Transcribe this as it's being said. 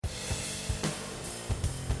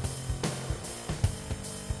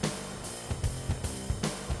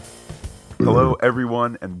Hello,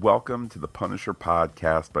 everyone, and welcome to the Punisher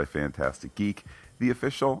podcast by Fantastic Geek, the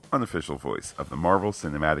official, unofficial voice of the Marvel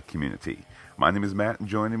Cinematic Community. My name is Matt, and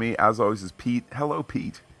joining me, as always, is Pete. Hello,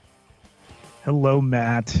 Pete. Hello,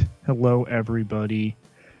 Matt. Hello, everybody.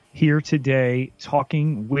 Here today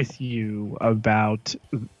talking with you about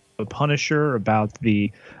the Punisher, about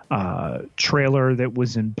the trailer that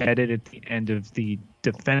was embedded at the end of the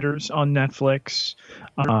Defenders on Netflix,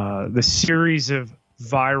 the series of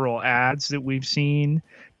viral ads that we've seen,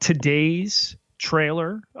 today's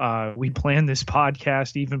trailer. We planned this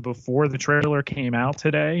podcast even before the trailer came out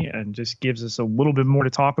today, and just gives us a little bit more to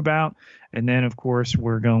talk about. And then, of course,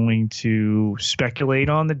 we're going to speculate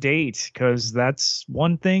on the date, because that's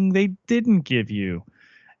one thing they didn't give you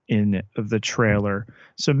in the trailer.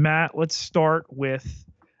 So, Matt, let's start with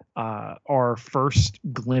our first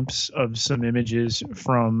glimpse of some images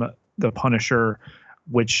from the Punisher,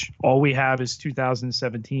 which all we have is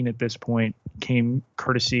 2017 at this point, came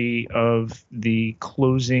courtesy of the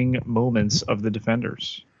closing moments of the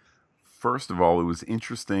Defenders. First of all, it was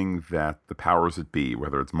interesting that the powers that be,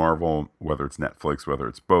 whether it's Marvel, whether it's Netflix, whether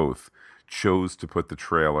it's both, chose to put the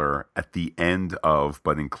trailer at the end of,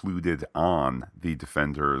 but included on, the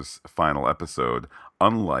Defenders final episode.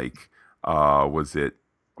 Unlike, was it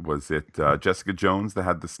Jessica Jones that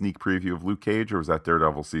had the sneak preview of Luke Cage, or was that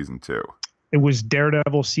Daredevil season 2? It was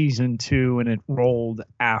Daredevil season 2, and it rolled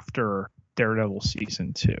after Daredevil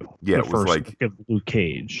season 2. Yeah, the it was first like week of Luke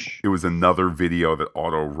Cage. It was another video that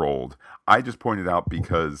auto rolled. I just pointed out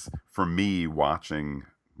because for me, watching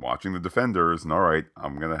the Defenders, and all right,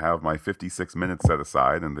 I'm gonna have my 56 minutes set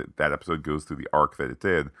aside, and that episode goes through the arc that it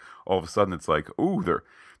did. All of a sudden, it's like, ooh, there,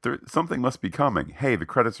 something must be coming. Hey, the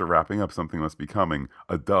credits are wrapping up. Something must be coming.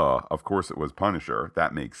 Duh. Of course, it was Punisher.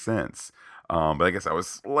 That makes sense. But I guess I was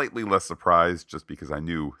slightly less surprised just because I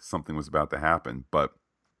knew something was about to happen. But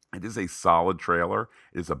it is a solid trailer.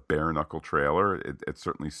 It is a bare-knuckle trailer. It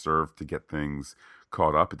certainly served to get things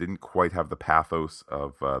caught up. It didn't quite have the pathos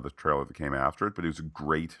of the trailer that came after it, but it was a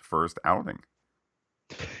great first outing.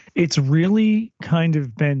 It's really kind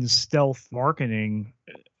of been stealth marketing,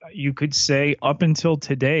 you could say, up until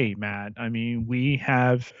today, Matt. I mean, we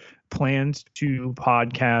have planned to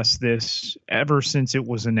podcast this ever since it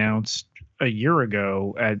was announced a year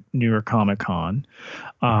ago at New York Comic Con,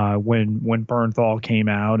 when Bernthal came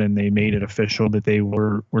out and they made it official that they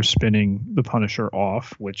were spinning the Punisher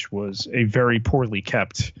off, which was a very poorly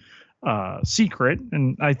kept secret,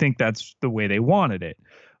 and I think that's the way they wanted it.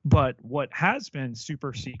 But what has been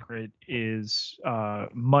super secret is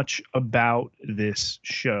much about this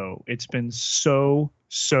show. It's been so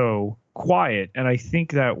quiet, and I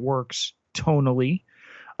think that works tonally.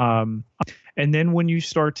 And then when you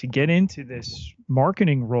start to get into this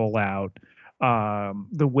marketing rollout,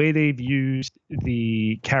 the way they've used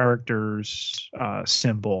the character's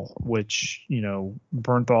symbol, which,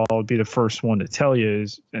 Bernthal would be the first one to tell you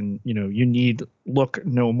is, and, you need look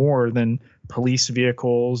no more than police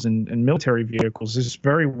vehicles and military vehicles, is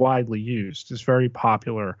very widely used. It's very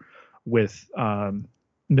popular with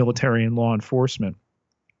military and law enforcement.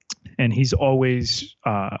 And he's always,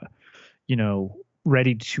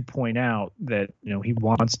 ready to point out that, he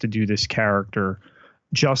wants to do this character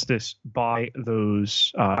justice by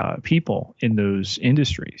those people in those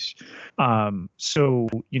industries. So,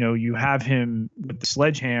 you have him with the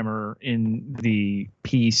sledgehammer in the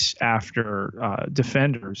piece after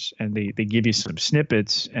Defenders, and they give you some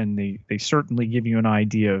snippets, and they certainly give you an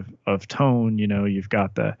idea of tone. You've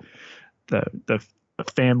got the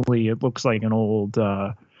family. It looks like an old,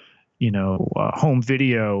 home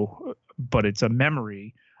video, but it's a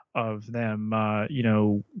memory of them,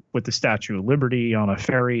 with the Statue of Liberty on a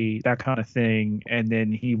ferry, that kind of thing. And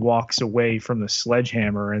then he walks away from the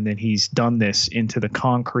sledgehammer, and then he's done this into the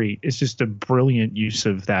concrete. It's just a brilliant use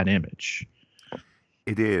of that image.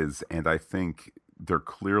 It is, and I think they're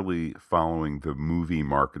clearly following the movie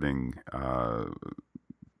marketing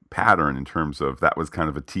pattern in terms of that was kind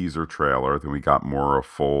of a teaser trailer, then we got more a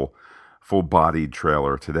full-bodied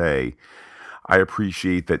trailer today. I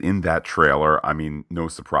appreciate that in that trailer, I mean, no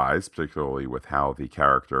surprise, particularly with how the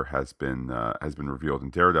character has been revealed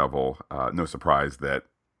in Daredevil. No surprise that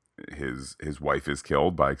his wife is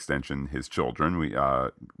killed, by extension, his children. We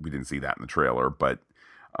didn't see that in the trailer, but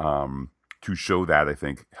to show that, I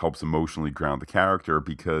think, helps emotionally ground the character,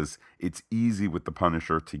 because it's easy with the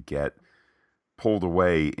Punisher to get pulled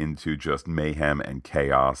away into just mayhem and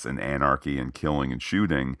chaos and anarchy and killing and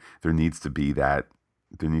shooting. There needs to be that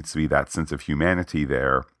sense of humanity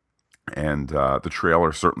there, and the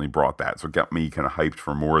trailer certainly brought that. So it got me kind of hyped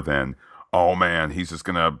for more than, oh man, he's just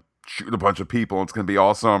gonna shoot a bunch of people. It's going to be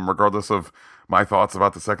awesome, regardless of my thoughts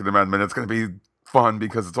about the Second Amendment. It's going to be fun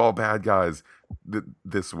because it's all bad guys.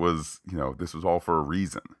 This was, this was all for a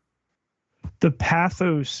reason. The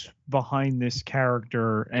pathos behind this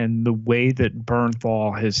character and the way that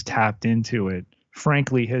Bernthal has tapped into it,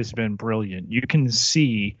 frankly, has been brilliant. You can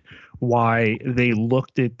see why they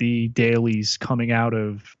looked at the dailies coming out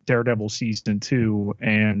of Daredevil season 2,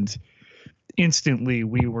 and instantly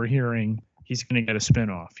we were hearing he's going to get a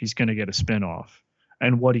spinoff. He's going to get a spinoff.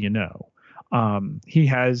 And what do you know? He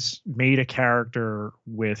has made a character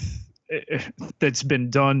that's been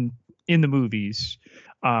done in the movies,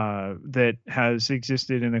 that has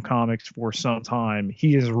existed in the comics for some time.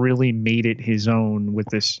 He has really made it his own with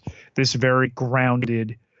this very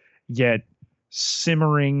grounded yet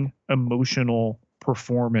simmering emotional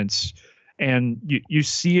performance. And you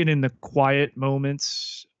see it in the quiet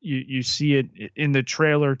moments. You see it in the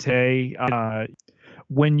trailer, Tay.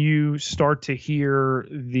 When you start to hear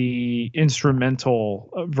the instrumental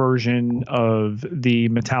version of the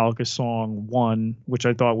Metallica song One, which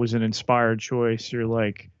I thought was an inspired choice, you're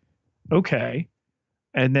like, okay.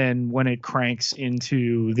 And then when it cranks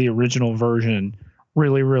into the original version,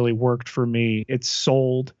 really, really worked for me. It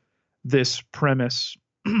sold this premise,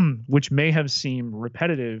 which may have seemed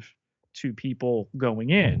repetitive to people going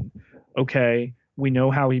in. Okay, we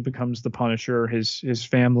know how he becomes the Punisher. His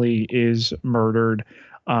family is murdered.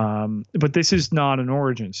 But this is not an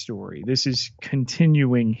origin story. This is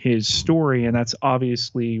continuing his story, and that's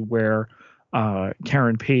obviously where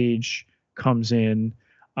Karen Page comes in.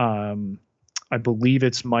 I believe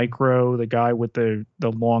it's Micro, the guy with the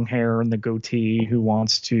long hair and the goatee, who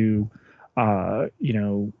wants to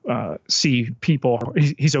see people.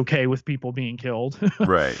 He's okay with people being killed.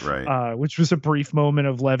 Right. Which was a brief moment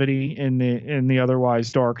of levity in the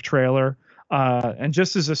otherwise dark trailer. And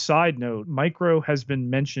just as a side note, Micro has been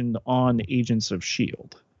mentioned on Agents of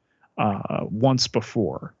S.H.I.E.L.D. Once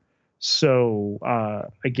before. So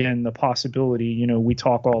again, the possibility, we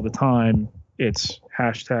talk all the time. It's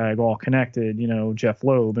hashtag all connected, Jeff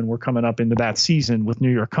Loeb, and we're coming up into that season with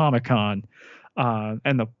New York Comic Con.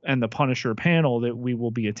 And the Punisher panel that we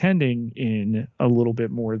will be attending in a little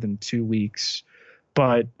bit more than 2 weeks.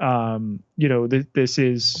 But this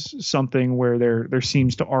is something where there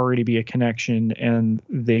seems to already be a connection, and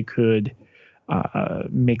they could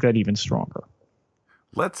make that even stronger.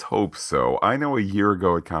 Let's hope so. I know a year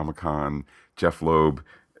ago at Comic-Con, Jeff Loeb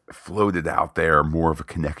floated out there more of a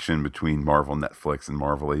connection between Marvel Netflix and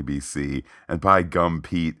Marvel ABC. And by gum,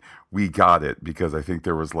 Pete, we got it, because I think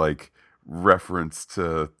there was like reference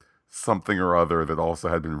to something or other that also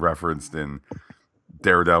had been referenced in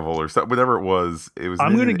Daredevil or something, whatever it was.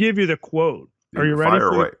 I'm going to give you the quote. Are you ready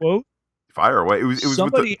for the quote? Fire away. It was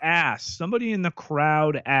somebody in the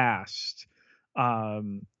crowd asked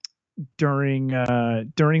during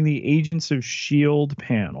the Agents of S.H.I.E.L.D.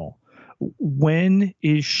 panel, when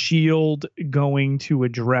is S.H.I.E.L.D. going to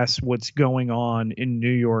address what's going on in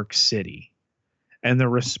New York City? And the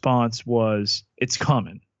response was, it's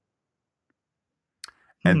coming.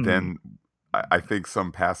 And then I think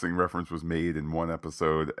some passing reference was made in one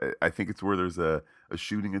episode. I think it's where there's a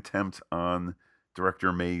shooting attempt on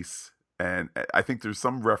Director Mace. And I think there's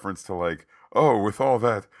some reference to like, oh, with all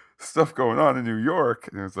that stuff going on in New York.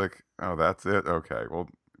 And it's like, oh, that's it? Okay, well,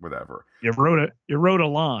 whatever. You wrote a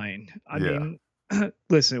line. I mean,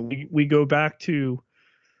 listen, we go back to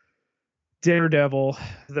Daredevil,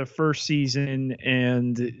 the first season,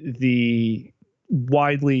 and the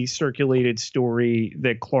widely circulated story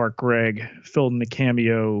that Clark Gregg filled in the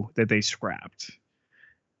cameo that they scrapped.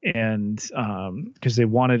 And because they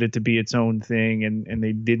wanted it to be its own thing, and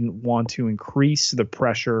they didn't want to increase the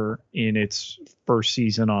pressure in its first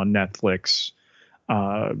season on Netflix,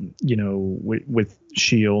 with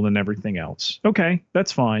S.H.I.E.L.D. and everything else. Okay,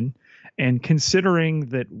 that's fine. And considering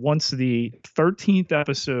that once the 13th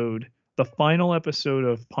episode, the final episode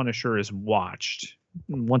of Punisher is watched,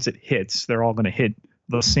 once it hits, they're all going to hit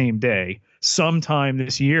the same day, sometime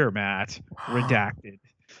this year, Matt, redacted.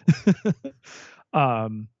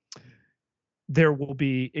 There will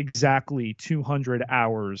be exactly 200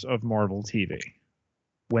 hours of Marvel TV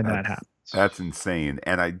when that happens. That's insane.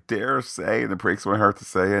 And I dare say, and it breaks my heart to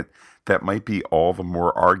say it, that might be all the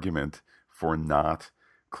more argument for not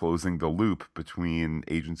closing the loop between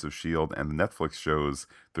Agents of S.H.I.E.L.D. and the Netflix shows.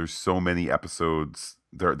 There's so many episodes.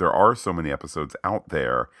 There are so many episodes out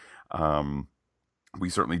there. We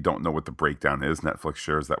certainly don't know what the breakdown is. Netflix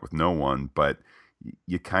shares that with no one, but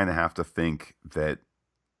you kind of have to think that,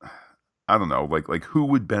 I don't know, like who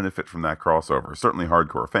would benefit from that crossover? Certainly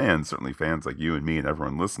hardcore fans, certainly fans like you and me and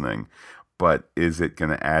everyone listening. but is it going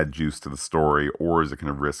to add juice to the story, or is it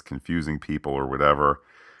going to risk confusing people or whatever?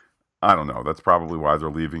 I don't know. That's probably why they're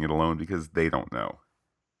leaving it alone, because they don't know.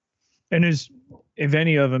 And if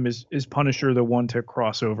any of them is Punisher the one to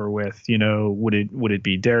cross over with? You know, would it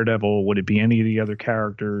be Daredevil? Would it be any of the other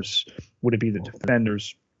characters? Would it be the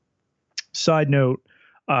Defenders? Side note,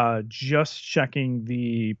 just checking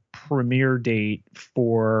the premiere date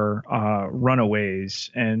for Runaways,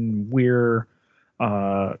 and we're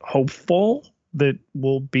hopeful that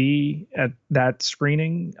we'll be at that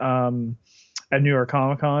screening at New York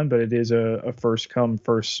Comic Con, but it is a first come,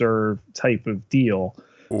 first serve type of deal.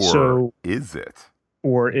 Or is it?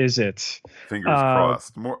 Or is it? Fingers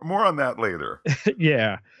crossed. More on that later.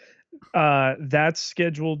 Yeah. That's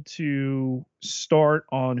scheduled to start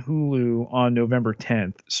on Hulu on November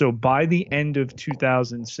 10th. So by the end of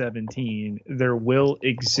 2017, there will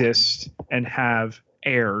exist and have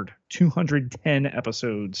aired 210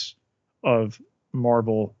 episodes of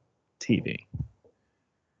Marvel TV.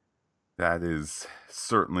 That is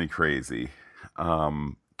certainly crazy.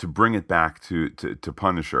 To bring it back to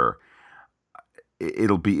Punisher,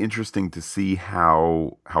 it'll be interesting to see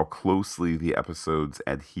how closely the episodes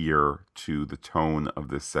adhere to the tone of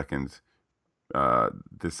this second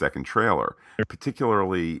trailer.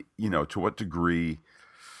 Particularly, to what degree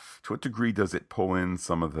does it pull in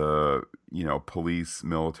some of the police,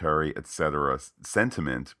 military, etc.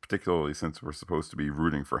 sentiment, particularly since we're supposed to be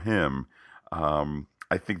rooting for him.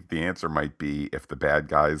 I think the answer might be, if the bad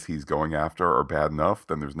guys he's going after are bad enough,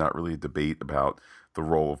 then there's not really a debate about the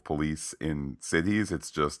role of police in cities.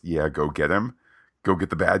 It's just, yeah, go get him. Go get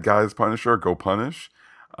the bad guys, Punisher. Go punish.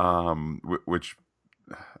 Which,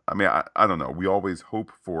 I mean, I don't know. We always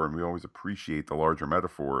hope for and we always appreciate the larger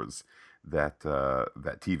metaphors that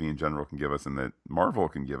TV in general can give us and that Marvel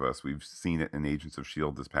can give us. We've seen it in Agents of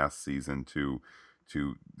S.H.I.E.L.D. this past season to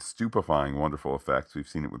stupefying, wonderful effects. We've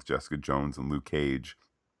seen it with Jessica Jones and Luke Cage,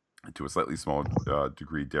 to a slightly small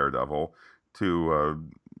degree Daredevil, to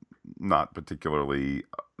not particularly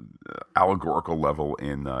allegorical level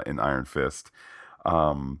in Iron Fist.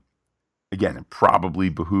 Again, it probably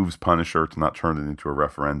behooves Punisher to not turn it into a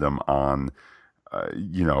referendum on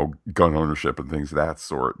gun ownership and things of that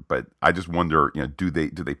sort. But I just wonder, do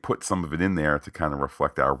they put some of it in there to kind of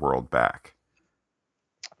reflect our world back?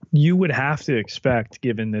 You would have to expect,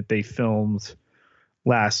 given that they filmed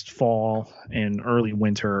last fall and early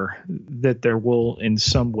winter, that there will in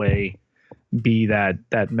some way be that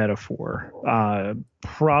metaphor.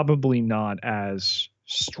 Probably not as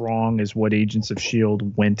strong as what Agents of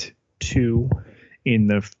S.H.I.E.L.D. went to in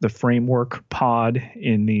the framework pod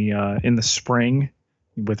in the spring,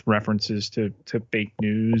 with references to fake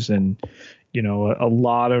news and a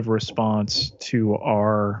lot of response to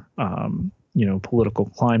our political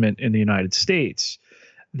climate in the United States.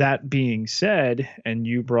 That being said, and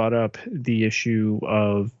you brought up the issue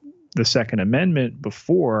of the Second Amendment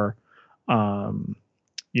before,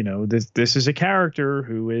 this is a character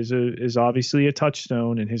who is obviously a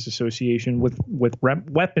touchstone in his association with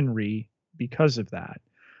weaponry because of that.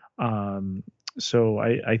 So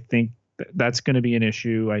I think that's going to be an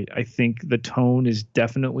issue. I think the tone is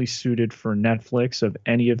definitely suited for Netflix of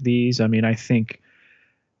any of these. I mean, I think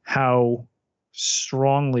how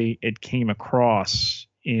strongly it came across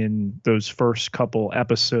in those first couple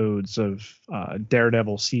episodes of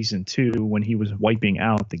Daredevil season 2, when he was wiping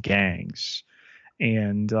out the gangs,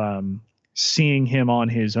 and seeing him on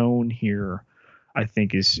his own here, I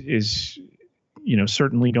think is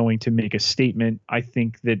certainly going to make a statement. I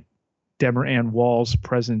think that Deborah Ann Wall's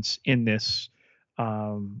presence in this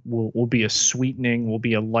will be a sweetening, will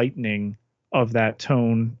be a lightening of that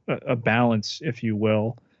tone, a balance, if you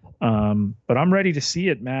will. But I'm ready to see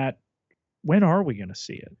it, Matt. When are we going to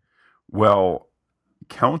see it? Well,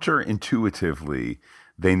 counterintuitively,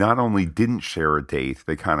 they not only didn't share a date,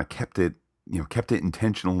 they kind of kept it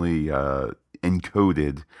intentionally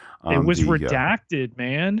encoded. It was redacted,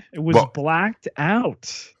 man. It was blacked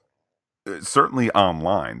out. Certainly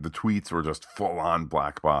online, the tweets were just full-on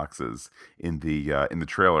black boxes. In the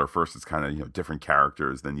trailer, first it's kind of different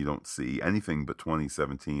characters, then you don't see anything but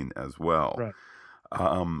 2017 as well. Right.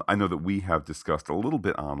 I know that we have discussed a little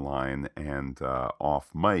bit online and off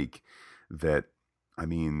mic that,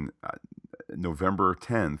 November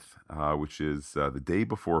 10th, which is the day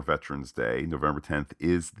before Veterans Day. November 10th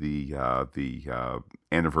is the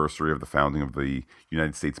anniversary of the founding of the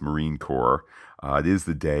United States Marine Corps. It is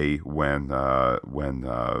the day when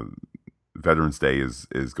Veterans Day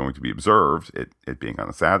is going to be observed. It being on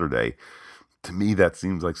a Saturday. To me, that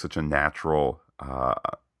seems like such a natural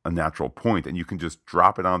point, and you can just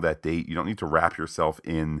drop it on that date. You don't need to wrap yourself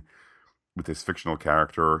in with this fictional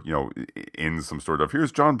character, in some sort of,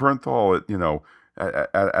 here's John Bernthal at,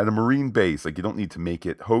 at a Marine base. Like, you don't need to make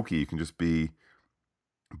it hokey. You can just be,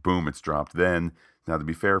 boom, it's dropped then. Now, to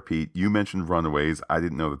be fair, Pete, you mentioned Runaways. I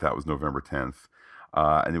didn't know that that was November 10th.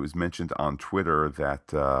 And it was mentioned on Twitter that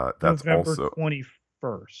that's November also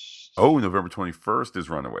 21st. Oh, November 21st is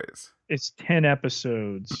Runaways. It's 10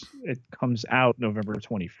 episodes. It comes out November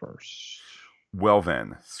 21st. Well,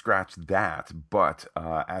 then, scratch that. But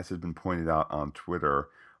as has been pointed out on Twitter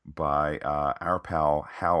by our pal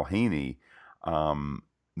Hal Haney,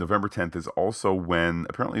 November 10th is also when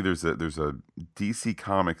apparently there's a DC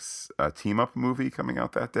Comics team up movie coming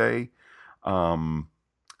out that day.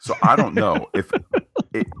 So I don't know if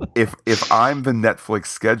I'm the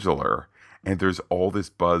Netflix scheduler and there's all this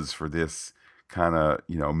buzz for this kind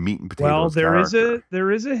of meat and potatoes. Well,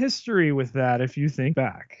 there is a history with that if you think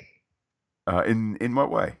back. In what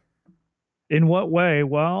way? In what way?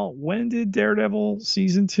 Well, when did Daredevil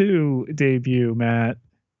season 2 debut, Matt?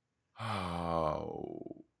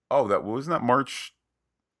 That wasn't that March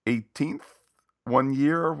 18th? 1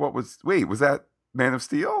 year? Was that Man of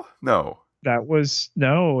Steel? No. That was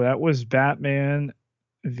Batman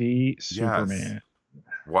v Superman. Yes.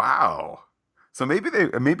 Wow. So maybe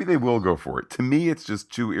they will go for it. To me, it's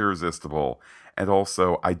just too irresistible. And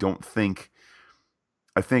also, I think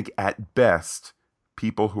at best,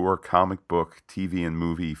 people who are comic book, TV, and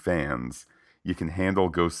movie fans, you can handle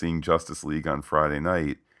go seeing Justice League on Friday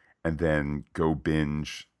night and then go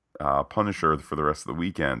binge Punisher for the rest of the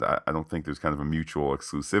weekend. I don't think there's kind of a mutual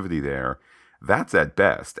exclusivity there. That's at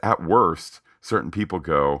best. At worst, certain people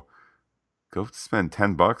go spend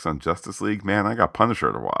 $10 on Justice League. Man, I got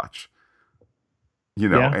Punisher to watch.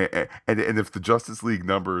 Yeah. And if the Justice League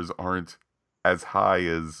numbers aren't as high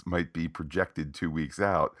as might be projected 2 weeks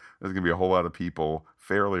out, there's going to be a whole lot of people,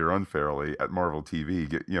 fairly or unfairly, at Marvel TV,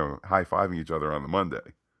 high-fiving each other on the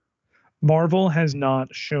Monday. Marvel has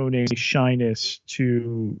not shown a shyness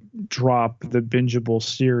to drop the bingeable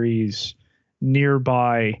series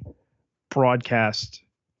nearby broadcast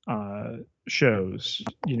shows.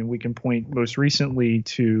 We can point most recently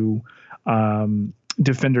to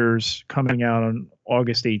Defenders coming out on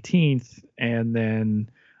August 18th, and then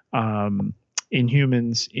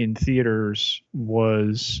Inhumans in theaters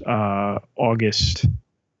was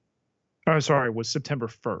September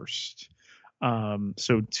 1st.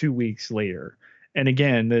 So 2 weeks later. And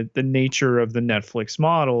again, the nature of the Netflix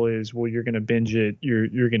model is, well, you're going to binge it.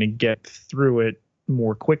 You're going to get through it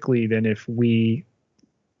more quickly than if we,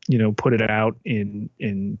 put it out in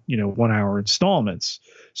 1 hour installments.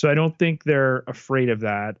 So I don't think they're afraid of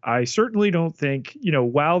that. I certainly don't think,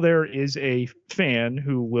 while there is a fan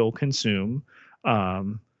who will consume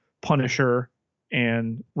Punisher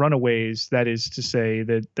and Runaways, that is to say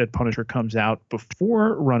that Punisher comes out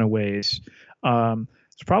before Runaways,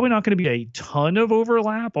 it's probably not going to be a ton of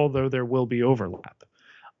overlap, although there will be overlap.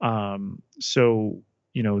 So,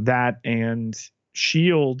 that and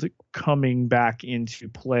Shield coming back into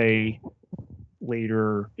play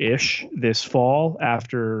later-ish this fall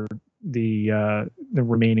after the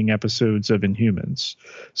remaining episodes of Inhumans.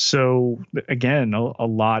 So again, a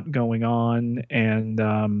lot going on,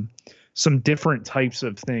 and some different types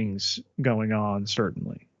of things going on,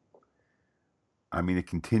 certainly. I mean, it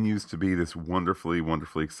continues to be this wonderfully,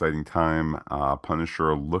 wonderfully exciting time.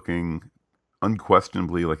 Punisher looking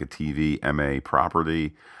unquestionably like a TV MA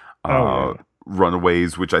property. Yeah.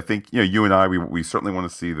 Runaways, which I think you and I we certainly want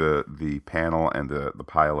to see the panel and the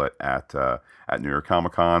pilot at New York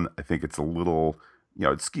Comic Con. I think it's a little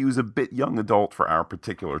it skews a bit young adult for our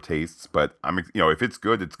particular tastes, but if it's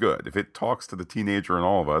good, it's good. If it talks to the teenager in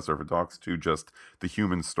all of us, or if it talks to just the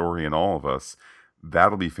human story in all of us,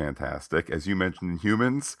 that'll be fantastic. As you mentioned,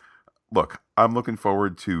 Humans. Look, I'm looking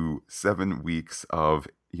forward to 7 weeks of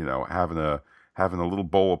having a little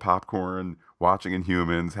bowl of popcorn, watching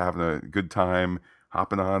Inhumans, having a good time,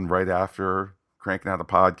 hopping on right after, cranking out a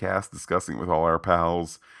podcast, discussing it with all our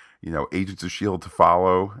pals. Agents of S.H.I.E.L.D. to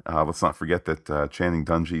follow. Let's not forget that Channing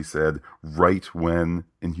Dungey said right when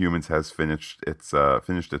Inhumans has finished its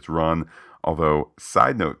run. Although,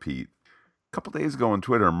 side note, Pete, a couple days ago on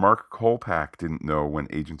Twitter, Mark Kolpak didn't know when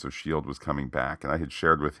Agents of S.H.I.E.L.D. was coming back, and I had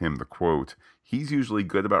shared with him the quote. He's usually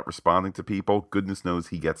good about responding to people. Goodness knows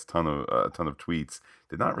he gets a ton of tweets.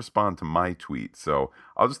 Did not respond to my tweet, so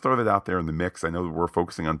I'll just throw that out there in the mix. I know that we're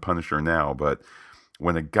focusing on Punisher now, but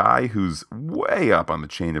when a guy who's way up on the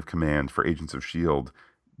chain of command for Agents of S.H.I.E.L.D.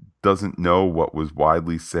 doesn't know what was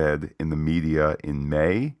widely said in the media in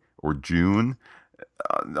May or June,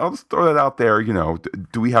 I'll just throw that out there.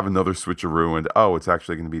 Do we have another switcheroo? And it's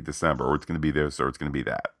actually going to be December, or it's going to be this, or it's going to be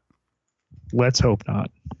that. Let's hope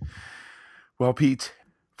not. Well, Pete,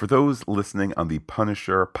 for those listening on the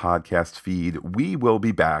Punisher podcast feed, we will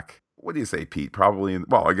be back. What do you say, Pete? Probably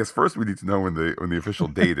I guess first we need to know when the official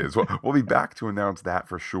date is. We'll be back to announce that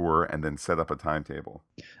for sure and then set up a timetable.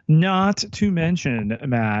 Not to mention,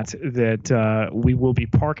 Matt, that we will be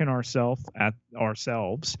parking ourselves at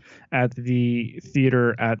the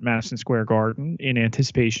theater at Madison Square Garden in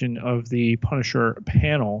anticipation of the Punisher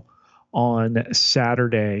panel on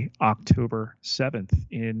Saturday, October 7th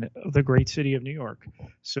in the great city of New York.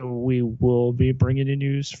 So we will be bringing you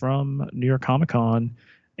news from New York Comic Con.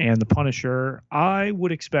 And the Punisher, I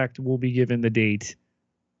would expect, will be given the date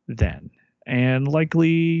then. And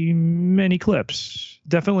likely many clips.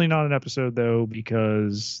 Definitely not an episode, though,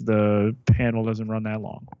 because the panel doesn't run that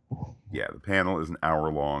long. Yeah, the panel is an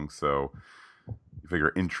hour long. So you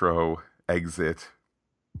figure intro, exit,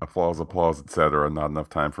 applause, etc. Not enough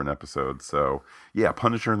time for an episode. So yeah,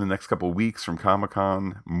 Punisher in the next couple of weeks from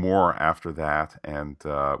Comic-Con. More after that. And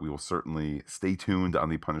we will certainly stay tuned on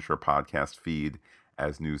the Punisher podcast feed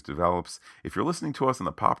as news develops. If you're listening to us on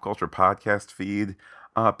the Pop Culture Podcast feed,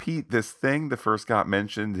 Pete, this thing that first got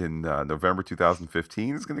mentioned in November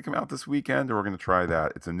 2015 is going to come out this weekend, and we're going to try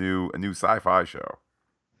that. It's a new sci-fi show.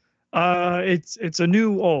 It's a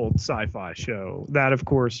new old sci-fi show. That, of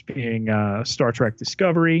course, being Star Trek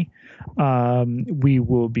Discovery. We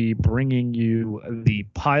will be bringing you the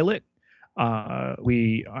pilot.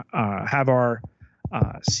 We have our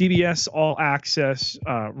CBS All Access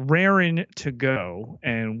raring to go,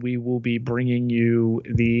 and we will be bringing you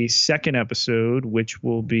the second episode, which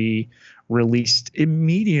will be released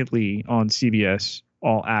immediately on CBS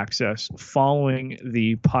All Access following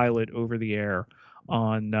the pilot over the air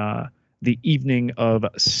on the evening of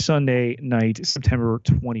Sunday night, September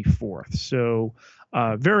 24th. So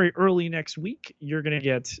very early next week, you're going to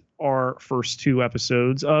get our first two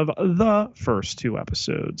episodes of the first two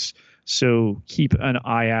episodes. So keep an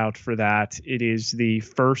eye out for that. It is the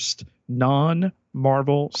first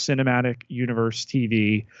non-Marvel Cinematic Universe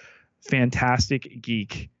TV Fantastic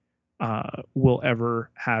Geek will ever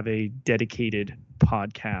have a dedicated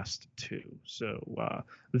podcast to. So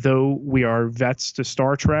though we are vets to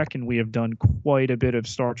Star Trek and we have done quite a bit of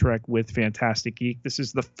Star Trek with Fantastic Geek, this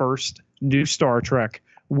is the first new Star Trek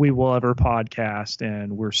we will ever podcast,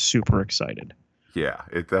 and we're super excited. Yeah,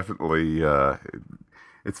 it definitely...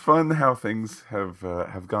 It's fun how things have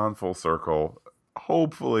gone full circle.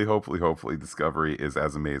 Hopefully, Discovery is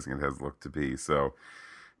as amazing as it has looked to be. So,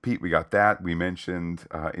 Pete, we got that. We mentioned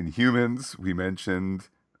Inhumans. We mentioned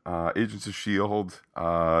Agents of S.H.I.E.L.D.,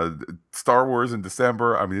 Star Wars in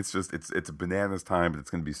December. I mean, it's a bananas time, but it's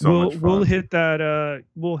going to be so much fun. We'll hit that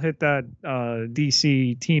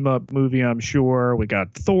DC team up movie, I'm sure. We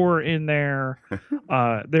got Thor in there.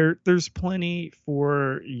 There's plenty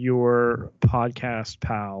for your podcast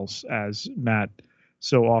pals, as Matt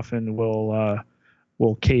so often will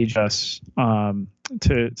cage us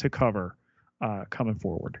to cover coming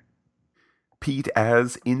forward. Pete,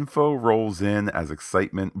 as info rolls in, as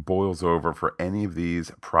excitement boils over for any of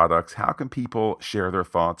these products, how can people share their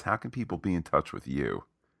thoughts? How can people be in touch with you?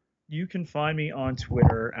 You can find me on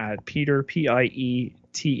Twitter at Peter, Pieterj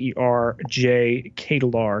Ketelaar,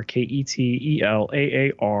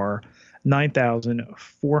 Ketelaar,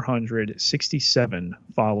 9,467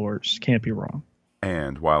 followers. Can't be wrong.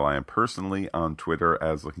 And while I am personally on Twitter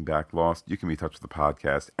as Looking Back Lost, you can be in touch with the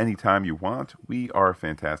podcast anytime you want. We are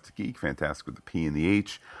Fantastic Geek, Fantastic with the P and the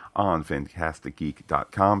H, on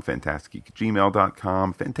fantasticgeek.com,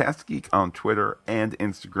 fantasticgeek@gmail.com, Fantastic Geek on Twitter and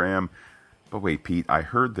Instagram. But wait, Pete, I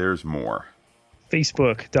heard there's more.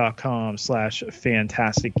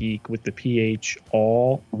 Facebook.com/Fantastic Geek with the PH,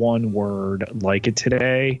 all one word, like it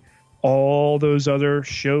today. All those other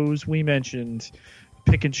shows we mentioned,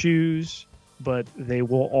 pick and choose, but they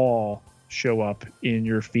will all show up in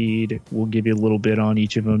your feed. We'll give you a little bit on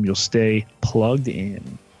each of them. You'll stay plugged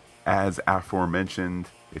in. As aforementioned,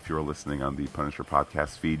 if you're listening on the Punisher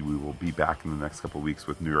podcast feed, we will be back in the next couple of weeks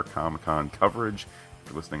with New York Comic Con coverage.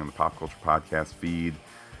 If you're listening on the Pop Culture podcast feed,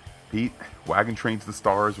 Pete, Wagon Train to the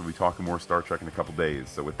Stars. We'll be talking more Star Trek in a couple days.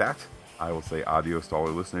 So with that, I will say adios to all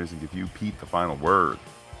our listeners and give you, Pete, the final word.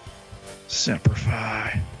 Semper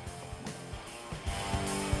Fi.